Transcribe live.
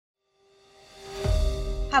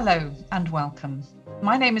Hello and welcome.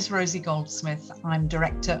 My name is Rosie Goldsmith. I'm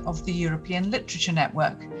Director of the European Literature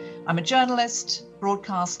Network. I'm a journalist,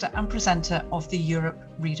 broadcaster and presenter of the Europe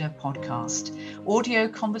Reader podcast, audio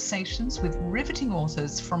conversations with riveting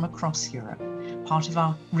authors from across Europe, part of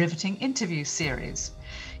our Riveting Interview series.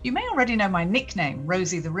 You may already know my nickname,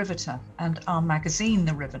 Rosie the Riveter, and our magazine,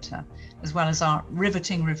 The Riveter, as well as our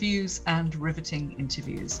riveting reviews and riveting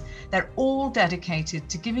interviews. They're all dedicated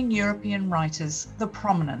to giving European writers the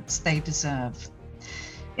prominence they deserve.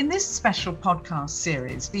 In this special podcast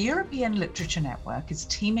series, the European Literature Network is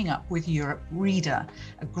teaming up with Europe Reader,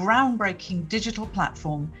 a groundbreaking digital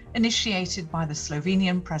platform initiated by the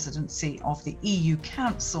Slovenian presidency of the EU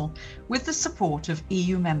Council with the support of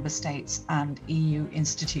EU member states and EU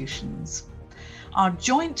institutions. Our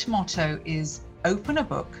joint motto is Open a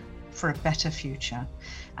Book for a Better Future,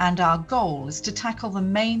 and our goal is to tackle the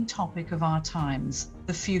main topic of our times,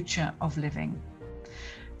 the future of living.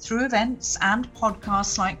 Through events and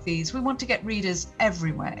podcasts like these, we want to get readers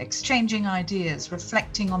everywhere, exchanging ideas,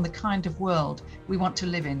 reflecting on the kind of world we want to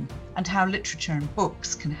live in and how literature and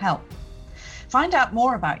books can help. Find out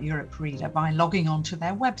more about Europe Reader by logging on to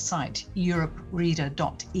their website,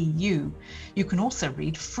 europereader.eu. You can also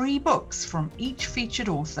read free books from each featured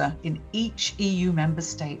author in each EU member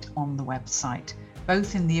state on the website,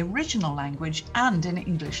 both in the original language and in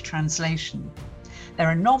English translation. There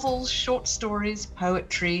are novels, short stories,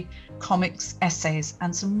 poetry, comics, essays,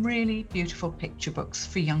 and some really beautiful picture books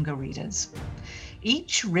for younger readers.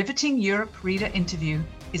 Each riveting Europe Reader interview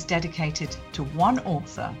is dedicated to one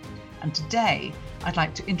author, and today I'd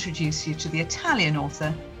like to introduce you to the Italian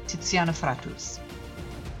author Tiziano Fratus.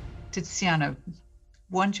 Tiziano,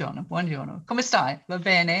 buongiorno. Come stai? Va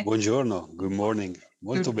bene? Buongiorno, good morning.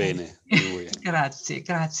 Molto bene. Grazie.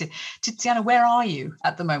 Tiziano, where are you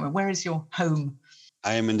at the moment? Where is your home?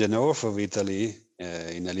 I am in the north of Italy,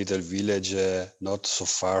 in a little village not so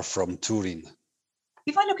far from Turin.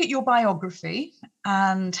 If I look at your biography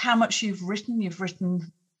and how much you've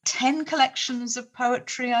written 10 collections of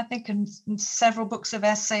poetry, I think, and several books of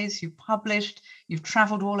essays you've published. You've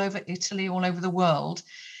traveled all over Italy, all over the world,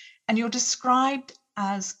 and you're described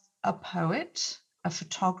as a poet, a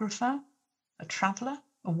photographer, a traveler,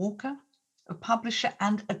 a walker, a publisher,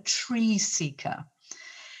 and a tree seeker.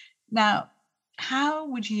 Now, how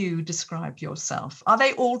would you describe yourself? Are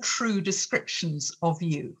they all true descriptions of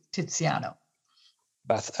you, Tiziano?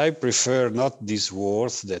 But I prefer not these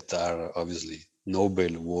words that are obviously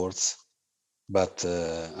noble words, but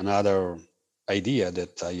another idea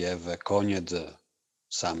that I have coined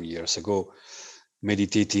some years ago,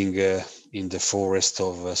 meditating in the forest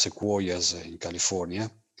of sequoias in California.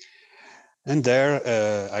 And there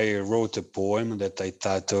I wrote a poem that I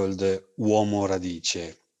titled Uomo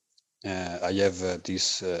Radice. I have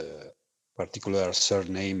this particular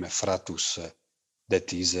surname, Fratus,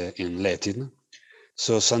 that is in Latin.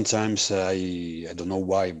 So sometimes I don't know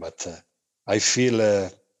why, but I feel an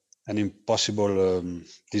impossible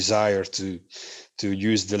desire to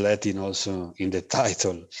use the Latin also in the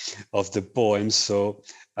title of the poem. So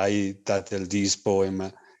I titled this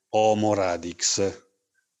poem Homo Radix,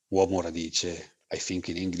 Uomo Radice. I think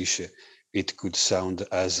in English it could sound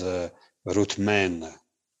as root man.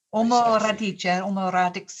 Homo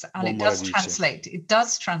radix, and it does translate. It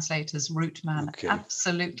does translate as root man. Okay.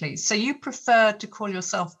 Absolutely. So you prefer to call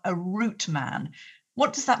yourself a root man.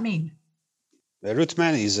 What does that mean? A root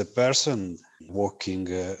man is a person walking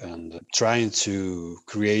and trying to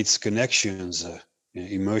create connections,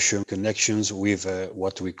 emotional connections with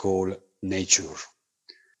what we call nature.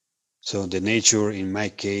 So the nature, in my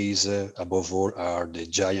case, above all, are the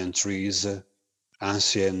giant trees,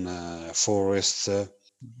 ancient forests.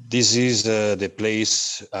 This is the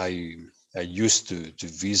place I used to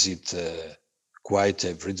visit quite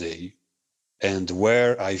every day, and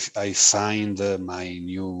where I find my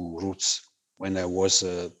new roots. When I was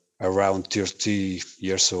around 30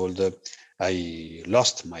 years old, I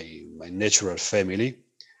lost my natural family.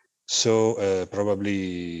 So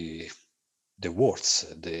probably the words,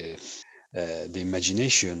 the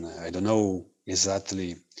imagination, I don't know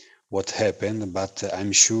exactly what happened, but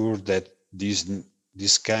I'm sure that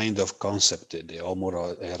this kind of concept, the Homo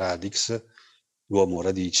Radix, Uomo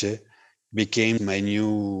Radice, became my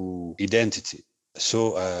new identity.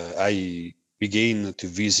 So I began to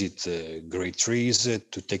visit great trees,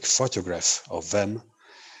 to take photographs of them,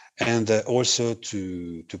 and also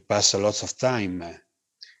to pass a lot of time.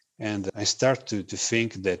 And I start to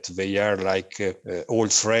think that they are like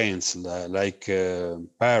old friends, like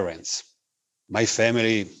parents. My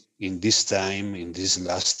family in this time, in these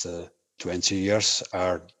last 20 years,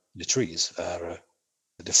 are the trees, are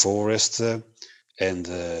the forest, And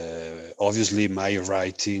obviously my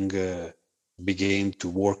writing began to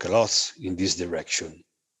work a lot in this direction,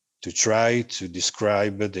 to try to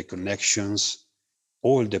describe the connections,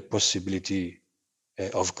 all the possibility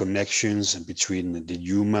of connections between the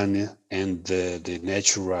human and the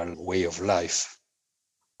natural way of life.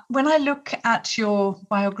 When I look at your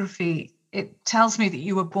biography, it tells me that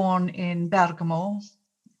you were born in Bergamo,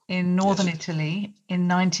 in northern Yes. Italy, in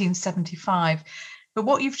 1975. But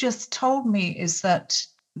what you've just told me is that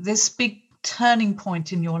this big turning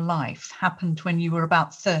point in your life happened when you were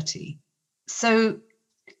about 30. So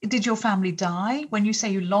did your family die? When you say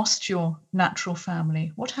you lost your natural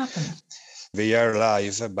family, what happened? They are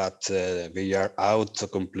alive, but they are out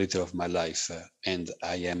completely of my life, and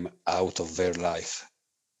I am out of their life.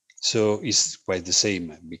 So it's quite the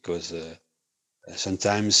same, because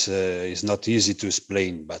sometimes it's not easy to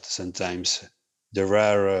explain, but sometimes there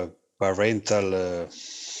are parental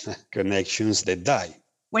connections that die.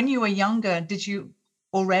 When you were younger, did you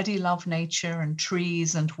already love nature and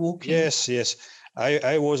trees and walking? Yes.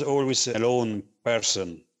 I was always a lone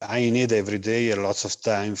person. I need every day a lot of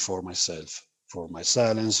time for myself, for my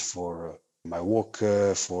silence, for my walk,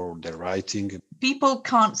 for the writing. People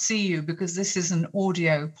can't see you because this is an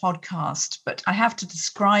audio podcast, but I have to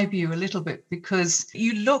describe you a little bit because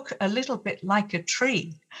you look a little bit like a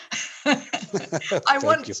tree. I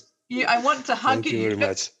want to hug Thank you very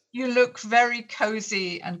much. You look very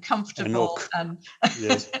cozy and comfortable and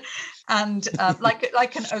Yes. and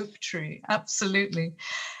like an oak tree. Absolutely.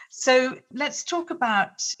 So let's talk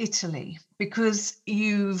about Italy, because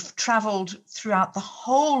you've traveled throughout the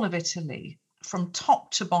whole of Italy from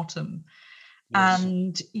top to bottom. Yes.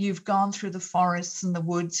 And you've gone through the forests and the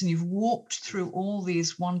woods, and you've walked through all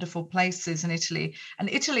these wonderful places in Italy. And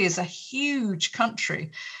Italy is a huge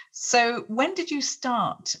country. So when did you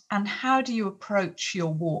start, and how do you approach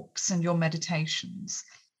your walks and your meditations?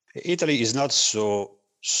 Italy is not so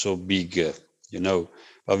big,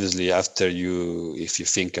 Obviously, if you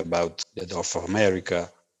think about the North of America,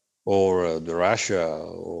 or the Russia,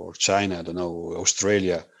 or China, I don't know,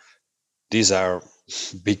 Australia, these are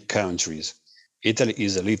big countries. Italy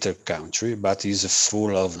is a little country, but is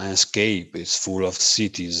full of landscape. It's full of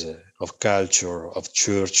cities, of culture, of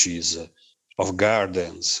churches, of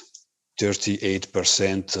gardens.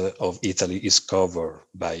 38% of Italy is covered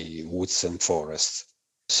by woods and forests.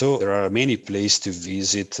 So there are many places to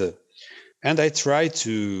visit. And I try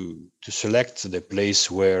to select the place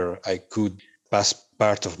where I could pass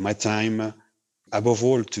part of my time, above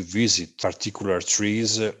all to visit particular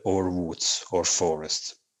trees or woods or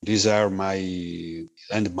forests. These are my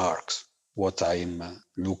landmarks, what I'm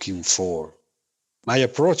looking for. My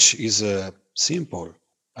approach is simple.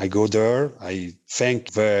 I go there, I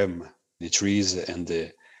thank them, the trees and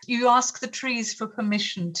the... You ask the trees for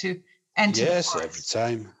permission to enter the forest? Yes, every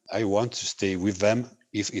time. I want to stay with them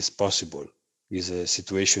if it's possible. It's a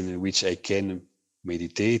situation in which I can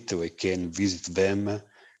meditate, or I can visit them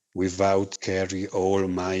without carry all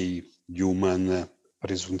my human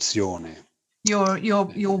presunzione.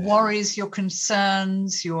 Your worries, your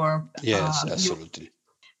concerns, your... Yes, absolutely.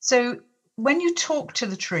 So when you talk to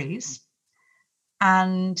the trees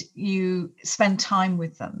and you spend time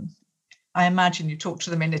with them, I imagine you talk to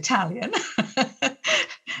them in Italian.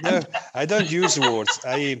 No, I don't use words.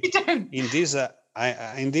 You don't? In this,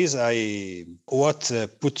 what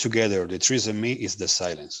put together the trees and me is the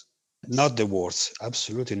silence, not the words.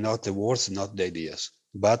 Absolutely not the words, not the ideas,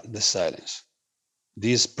 but the silence.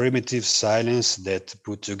 This primitive silence that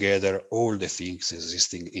put together all the things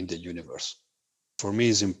existing in the universe. For me,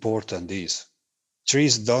 is important. This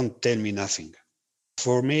trees don't tell me nothing.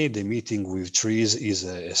 For me, the meeting with trees is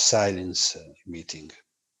a silence meeting.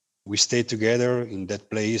 We stay together in that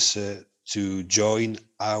place to join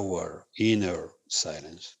our inner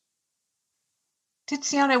silence.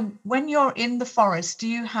 Tiziano, when you're in the forest, do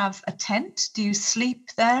you have a tent? Do you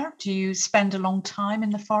sleep there? Do you spend a long time in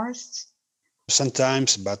the forests?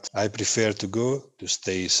 Sometimes, but I prefer to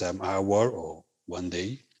stay some hour or one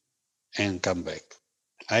day and come back.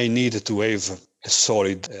 I need to have a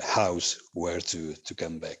solid house where to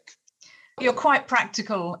come back. You're quite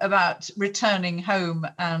practical about returning home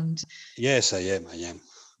and... Yes, I am.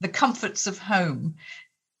 The comforts of home.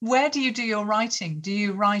 Where do you do your writing? Do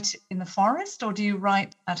you write in the forest or do you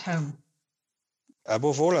write at home?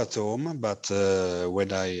 Above all at home, but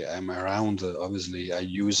when I am around, obviously I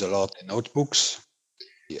use a lot of notebooks.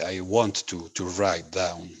 I want to write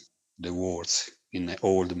down the words in an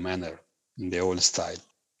old manner, in the old style.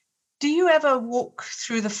 Do you ever walk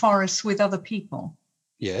through the forest with other people?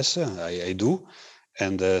 Yes, I do.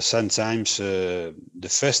 And sometimes the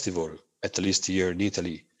festival, at least here in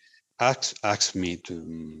Italy, asked me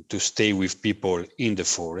to stay with people in the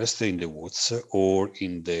forest, in the woods, or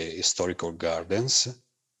in the historical gardens,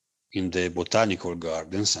 in the botanical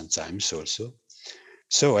gardens sometimes also.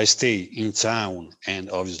 So I stay in town and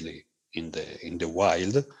obviously in the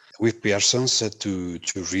wild with persons to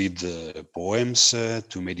read poems,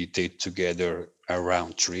 to meditate together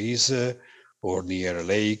around trees or near a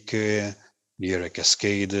lake, near a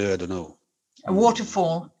cascade, I don't know. A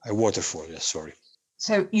waterfall. A waterfall, yes, sorry.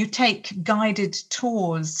 So you take guided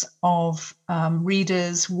tours of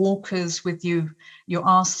readers, walkers with you. You're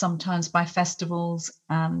asked sometimes by festivals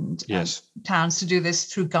and Yes. Towns to do this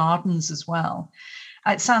through gardens as well.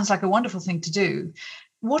 It sounds like a wonderful thing to do.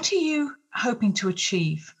 What are you hoping to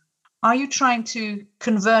achieve? Are you trying to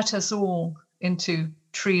convert us all into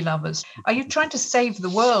tree lovers? Are you trying to save the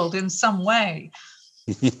world in some way?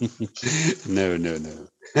 No.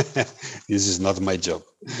 This is not my job.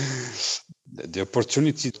 The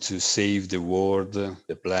opportunity to save the world,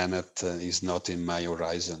 the planet, is not in my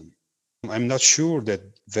horizon. I'm not sure that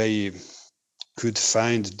they could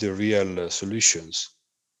find the real solutions.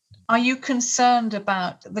 Are you concerned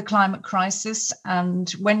about the climate crisis? And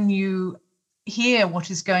when you hear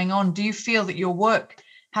what is going on, do you feel that your work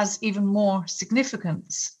has even more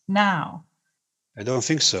significance now? I don't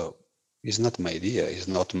think so. It's not my idea. It's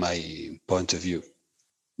not my point of view.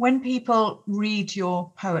 When people read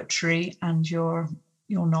your poetry and your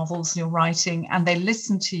novels, your writing, and they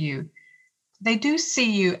listen to you, they do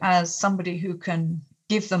see you as somebody who can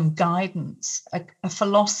give them guidance, a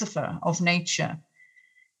philosopher of nature.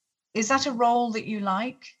 Is that a role that you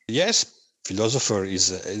like? Yes, philosopher is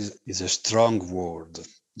a strong word.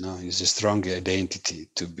 No, it's a strong identity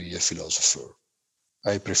to be a philosopher.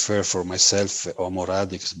 I prefer for myself Homo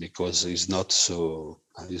radix because it's not so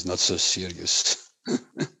serious.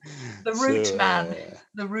 The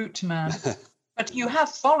root man. But you have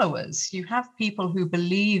followers. You have people who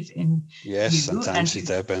believe in yes, you. Sometimes it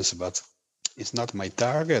happens, but it's not my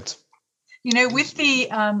target. You know, with the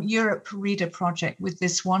Europe Reader Project, with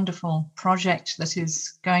this wonderful project that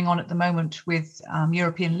is going on at the moment with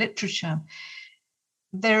European literature,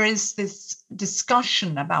 there is this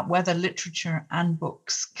discussion about whether literature and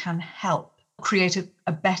books can help create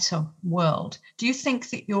a better world. Do you think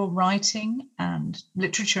that your writing and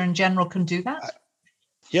literature in general can do that?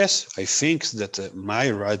 Yes, I think that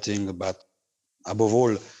my writing, but above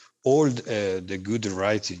all the good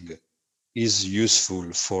writing is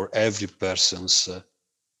useful for every persons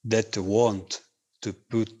that want to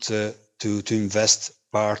put to invest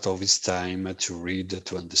part of his time to read,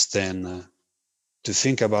 to understand, to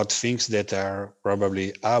think about things that are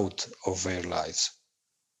probably out of their lives.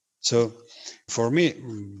 So for me,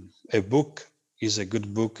 a book is a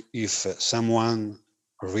good book if someone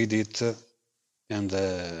read it and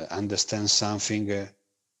understand something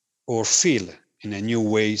or feel in a new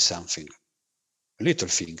way something. Little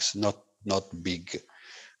things, not big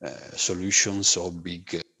solutions or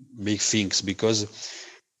big things, because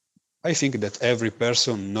I think that every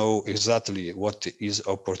person know exactly what is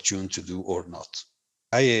opportune to do or not.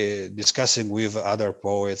 I discussing with other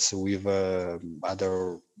poets, with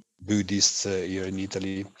other Buddhists here in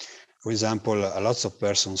Italy. For example, a lot of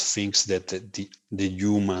persons thinks that the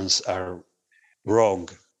humans are wrong,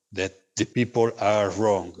 that the people are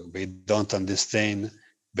wrong. They don't understand,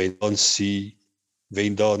 they don't see, they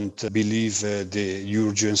don't believe the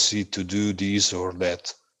urgency to do this or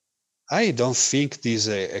that. I don't think this is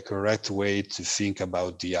a correct way to think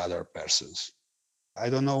about the other persons.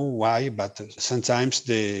 I don't know why, but sometimes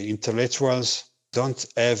the intellectuals don't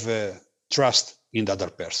have trust in other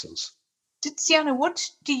persons. Tiziano, what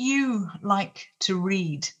do you like to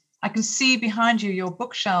read? I can see behind you, your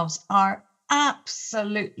bookshelves are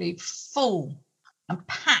absolutely full and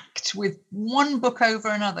packed with one book over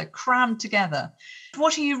another, crammed together.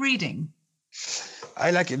 What are you reading?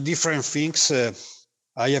 I like different things.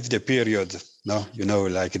 I have the period, no,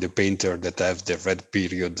 like the painter that have the red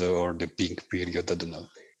period or the pink period. I don't know.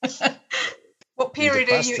 What period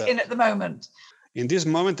are you in at the moment? In this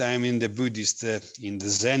moment, I'm in the Buddhist, in the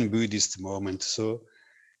Zen Buddhist moment. So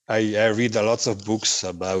I read a lot of books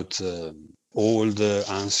about old,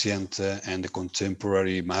 ancient, and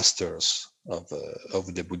contemporary masters of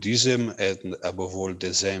the Buddhism, and above all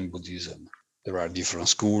the Zen Buddhism. There are different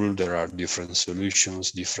schools, there are different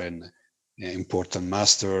solutions, different important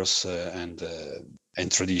masters and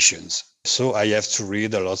traditions. So I have to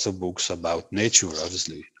read a lot of books about nature,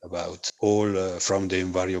 obviously, about all from the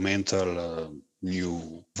environmental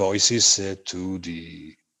new voices to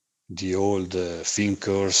the old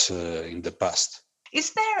thinkers in the past.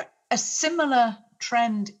 Is there a similar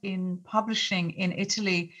trend in publishing in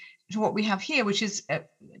Italy what we have here, which is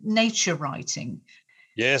nature writing.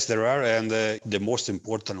 Yes, there are. And the most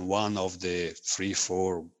important one of the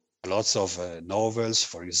 3-4 lots of novels,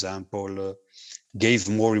 for example, gave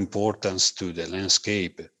more importance to the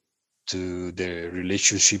landscape, to the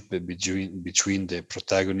relationship between the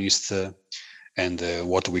protagonist and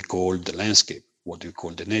what we call the landscape, what we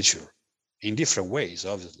call the nature, in different ways,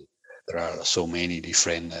 obviously. There are so many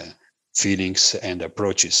different feelings and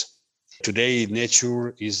approaches. Today,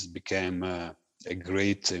 nature is become a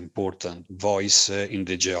great important voice in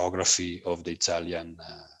the geography of the Italian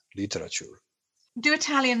literature. Do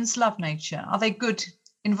Italians love nature? Are they good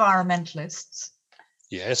environmentalists?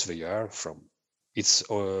 Yes, they are. It's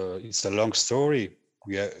a long story.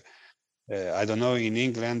 We are, I don't know in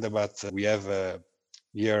England, but we have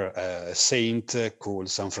here a saint called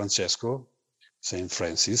San Francesco, Saint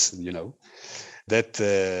Francis,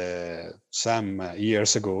 that some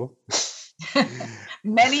years ago.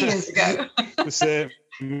 Many years ago.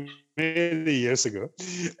 Many years ago,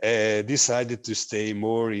 decided to stay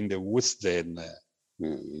more in the woods than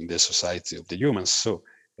in the society of the humans. So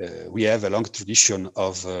we have a long tradition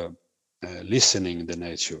of listening the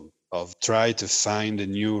nature, of try to find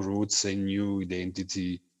new roots and new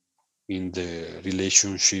identity in the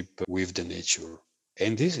relationship with the nature.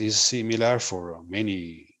 And this is similar for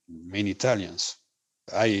many Italians.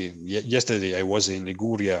 Yesterday I was in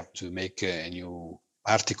Liguria to make a new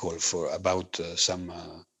article about some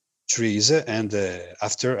trees, and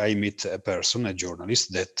after I meet a person, a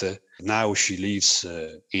journalist, that now she lives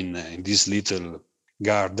in this little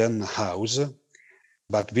garden house,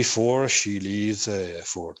 but before she lived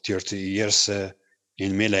for 30 years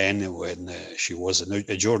in Milan when she was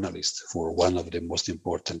a journalist for one of the most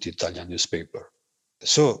important Italian newspapers.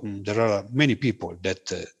 So there are many people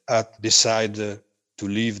that decide to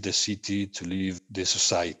leave the city, to leave the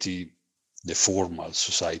society, the formal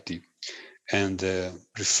society, and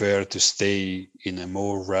prefer to stay in a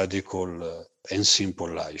more radical and simple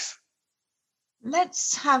life.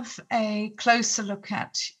 Let's have a closer look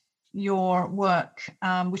at your work,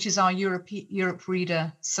 which is our Europe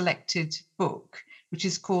Reader selected book, which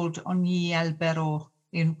is called Ogni albero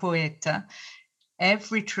è un poeta.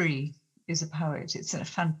 Every tree is a poet. It's a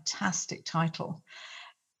fantastic title.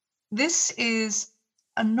 This is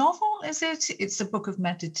a novel, is it? It's a book of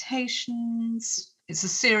meditations. It's a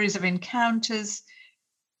series of encounters.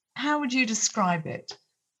 How would you describe it?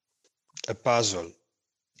 A puzzle.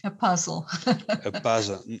 A puzzle. A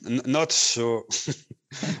puzzle. Not so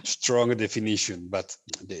strong definition, but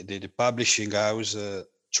the publishing house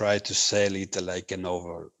tried to sell it like a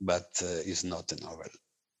novel, but it's not a novel.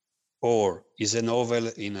 Or is a novel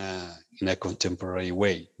in a contemporary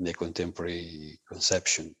way, in a contemporary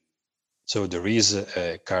conception. So there is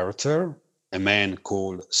a character, a man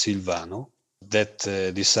called Silvano, that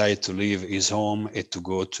decided to leave his home and to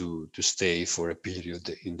go to stay for a period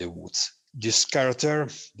in the woods. This character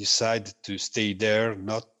decided to stay there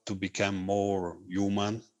not to become more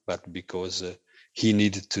human, but because he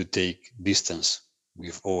needed to take distance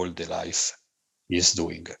with all the life he's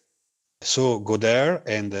doing. So go there,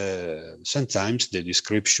 and sometimes the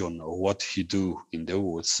description of what he do in the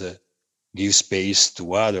woods gives space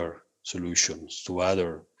to other solutions, to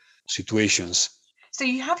other situations. So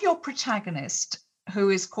you have your protagonist, who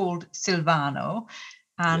is called Silvano,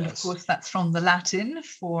 and yes, of course that's from the Latin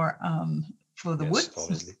for the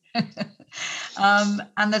woods.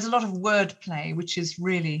 And there's a lot of wordplay, which is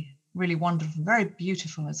really, really wonderful, very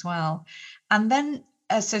beautiful as well. And then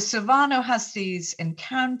so Silvano has these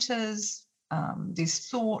encounters, these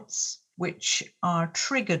thoughts, which are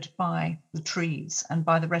triggered by the trees and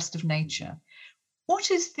by the rest of nature.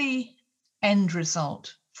 What is the end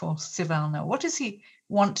result for Silvano? What does he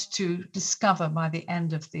want to discover by the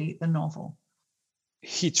end of the novel?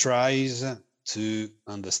 He tries to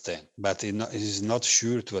understand, but he is not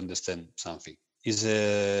sure to understand something. It's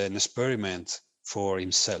an experiment for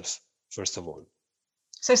himself, first of all.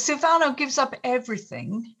 So Silvano gives up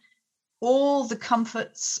everything, all the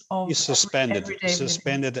comforts of he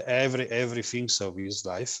suspended everything of his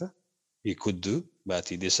life he could do, but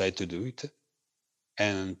he decided to do it,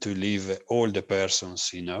 and to leave all the persons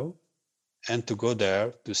he know, and to go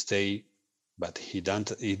there to stay, but he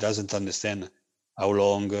doesn't understand how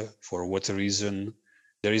long, for what reason.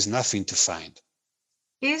 There is nothing to find.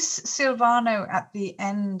 Is Silvano at the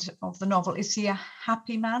end of the novel, is he a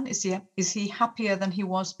happy man? Is he happier than he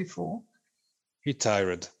was before? He's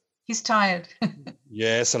tired. He's tired.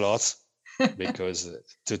 Yes, a lot, because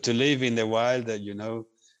to live in the wild,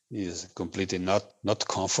 is completely not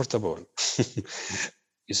comfortable.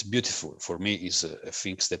 It's beautiful for me. It's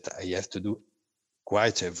things that I have to do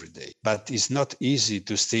quite every day. But it's not easy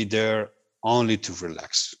to stay there only to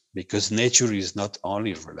relax, because nature is not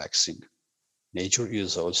only relaxing. Nature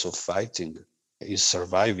is also fighting, is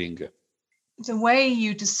surviving. The way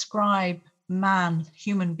you describe man,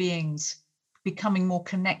 human beings, becoming more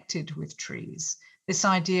connected with trees, this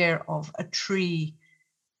idea of a tree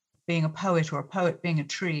being a poet or a poet being a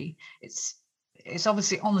tree, it's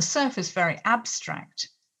obviously on the surface very abstract,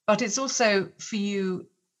 but it's also for you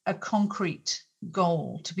a concrete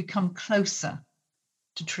goal to become closer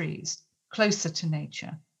to trees, closer to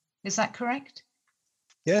nature. Is that correct?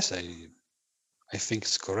 Yes, I think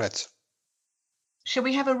it's correct. Shall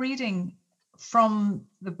we have a reading from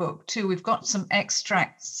the book too? We've got some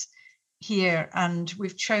extracts here and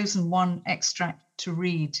we've chosen one extract to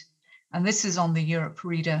read. And this is on the Europe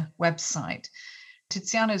Reader website.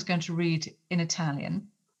 Tiziano is going to read in Italian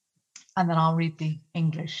and then I'll read the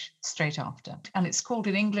English straight after. And it's called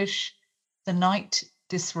in English, The Night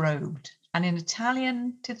Disrobed. And in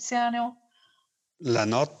Italian, Tiziano? La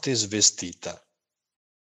notte svestita.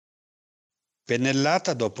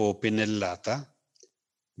 Pennellata dopo pennellata,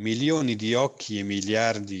 milioni di occhi e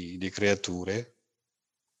miliardi di creature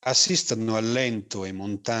assistono al lento e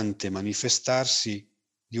montante manifestarsi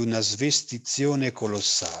di una svestizione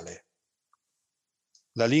colossale.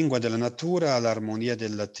 La lingua della natura ha l'armonia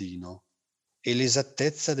del latino e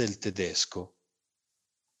l'esattezza del tedesco.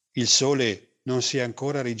 Il sole non si è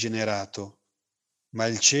ancora rigenerato, ma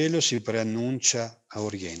il cielo si preannuncia a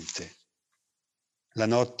oriente. La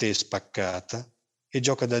notte è spaccata e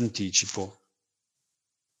gioca d'anticipo.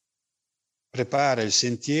 Prepara il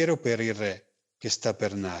sentiero per il re che sta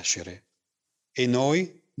per nascere. E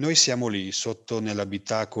noi siamo lì sotto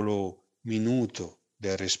nell'abitacolo minuto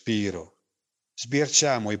del respiro.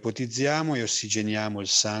 Sbirciamo, ipotizziamo e ossigeniamo il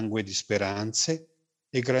sangue di speranze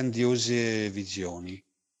e grandiose visioni.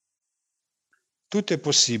 Tutto è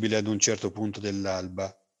possibile ad un certo punto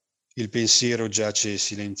dell'alba. Il pensiero giace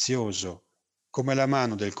silenzioso, come la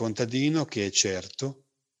mano del contadino che è certo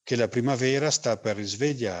che la primavera sta per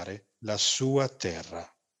risvegliare la sua terra.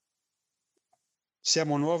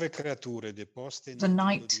 Siamo nuove creature deposte The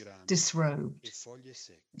Night Disrobed.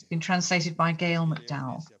 It's been translated by Gail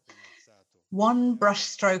McDowell. One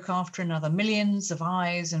brushstroke after another, millions of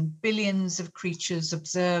eyes and billions of creatures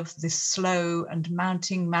observe this slow and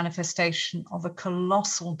mounting manifestation of a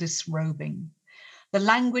colossal disrobing. The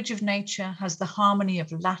language of nature has the harmony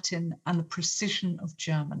of Latin and the precision of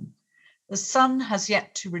German. The sun has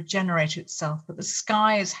yet to regenerate itself, but the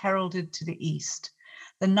sky is heralded to the east.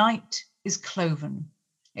 The night is cloven.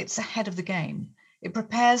 It's ahead of the game. It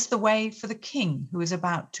prepares the way for the king who is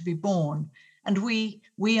about to be born. And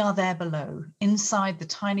we are there below, inside the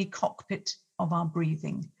tiny cockpit of our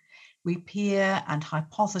breathing. We peer and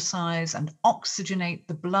hypothesize and oxygenate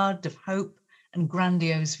the blood of hope and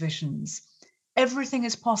grandiose visions. Everything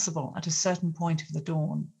is possible at a certain point of the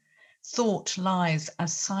dawn. Thought lies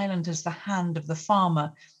as silent as the hand of the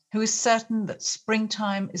farmer who is certain that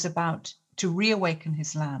springtime is about to reawaken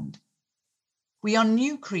his land. We are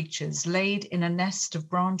new creatures laid in a nest of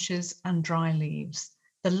branches and dry leaves.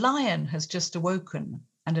 The lion has just awoken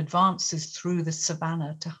and advances through the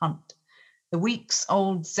savannah to hunt. The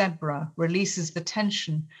weeks-old zebra releases the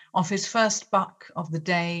tension of his first buck of the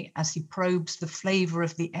day as he probes the flavor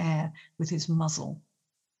of the air with his muzzle.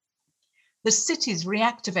 The cities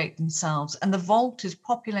reactivate themselves and the vault is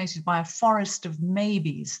populated by a forest of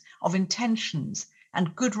maybes, of intentions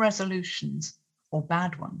and good resolutions, or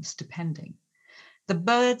bad ones, depending. The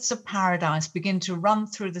birds of paradise begin to run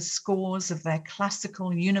through the scores of their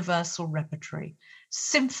classical universal repertory,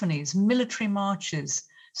 symphonies, military marches,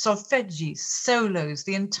 solfeggi, solos,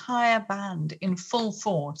 the entire band in full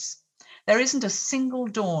force. There isn't a single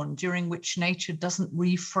dawn during which nature doesn't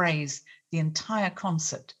rephrase the entire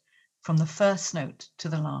concert from the first note to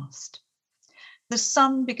the last. The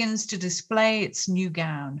sun begins to display its new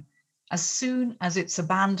gown. As soon as it's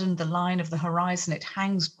abandoned the line of the horizon, it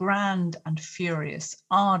hangs grand and furious,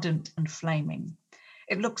 ardent and flaming.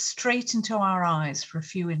 It looks straight into our eyes for a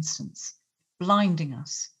few instants, blinding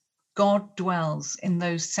us. God dwells in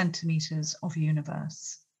those centimeters of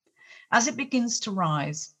universe. As it begins to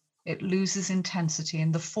rise, it loses intensity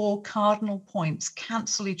and the four cardinal points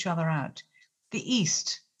cancel each other out. The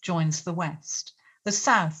east joins the west. The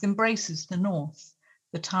south embraces the north.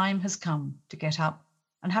 The time has come to get up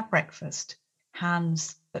and have breakfast,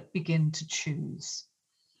 hands that begin to choose.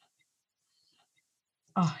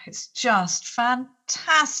 Oh, it's just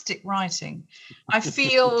fantastic writing. I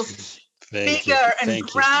feel bigger and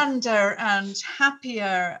grander and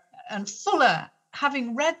happier and fuller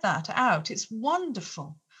having read that out. It's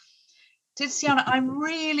wonderful. Tiziana, I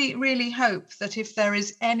really, really hope that if there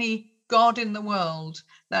is any God in the world,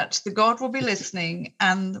 that the God will be listening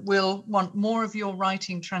and will want more of your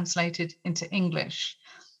writing translated into English.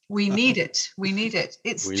 We need it. We need it.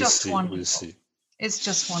 It's just wonderful. We'll see. It's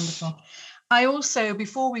just wonderful. I also,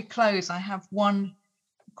 before we close, I have one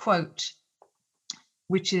quote,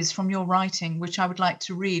 which is from your writing, which I would like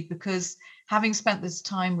to read, because having spent this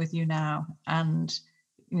time with you now and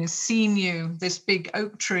seen you, this big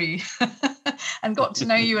oak tree, and got to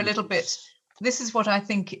know you a little bit, this is what I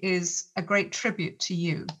think is a great tribute to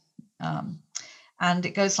you. And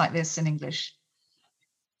it goes like this in English.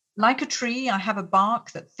 Like a tree, I have a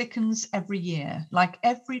bark that thickens every year. Like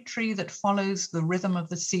every tree that follows the rhythm of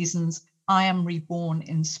the seasons, I am reborn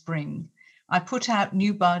in spring. I put out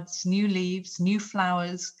new buds, new leaves, new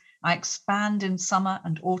flowers. I expand in summer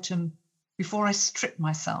and autumn before I strip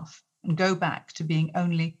myself and go back to being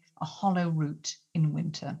only a hollow root in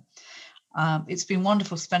winter. It's been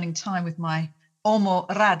wonderful spending time with my Homo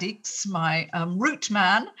radix, my root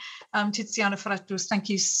man, Tiziana Fratus. Thank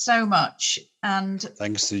you so much. And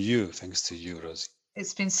thanks to you, Rosie.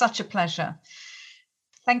 It's been such a pleasure.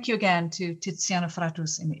 Thank you again to Tiziana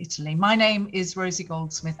Fratus in Italy. My name is Rosie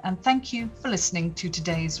Goldsmith, and thank you for listening to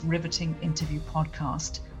today's Riveting Interview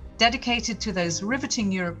podcast, dedicated to those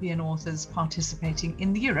riveting European authors participating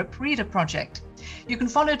in the Europe Reader Project. You can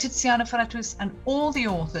follow Tiziana Fratus and all the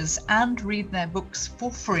authors and read their books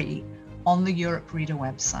for free on the Europe Reader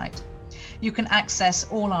website. You can access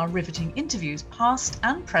all our riveting interviews, past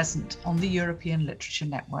and present, on the European Literature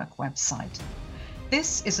Network website.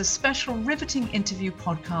 This is a special riveting interview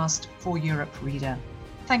podcast for Europe Reader.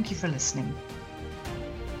 Thank you for listening.